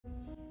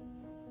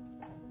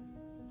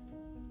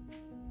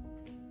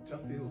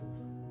Duffield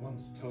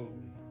once told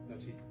me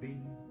that he'd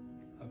been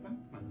a bank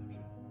manager.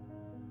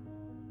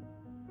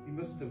 He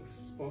must have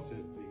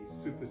spotted the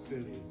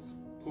supercilious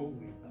pull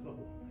the other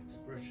one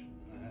expression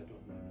I had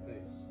on my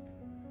face.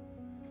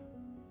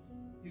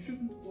 You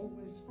shouldn't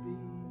always be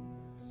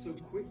so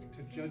quick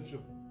to judge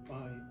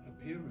by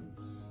appearance,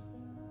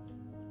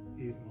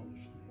 he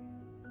admonished me.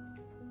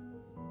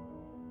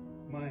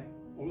 My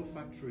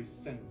olfactory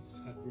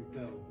sense had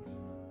rebelled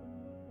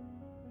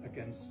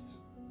against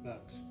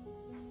that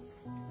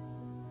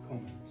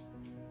comment.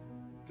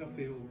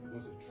 Duffield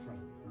was a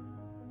tramp.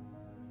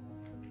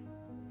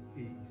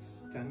 He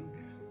stank,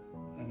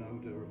 an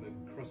odour of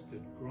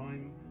encrusted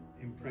grime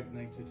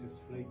impregnated his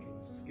flaking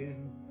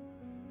skin.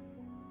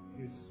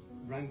 His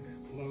rank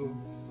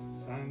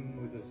clothes sang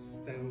with a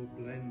stale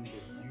blend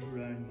of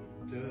urine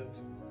and dirt,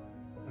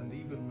 and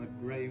even the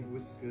grey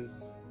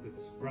whiskers that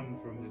sprung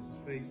from his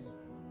face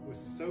were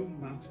so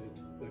matted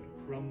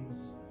that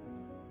crumbs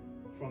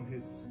from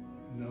his,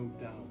 no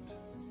doubt,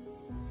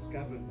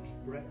 scavenged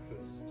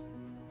breakfast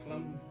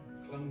clung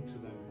to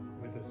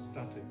them with a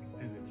static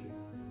energy.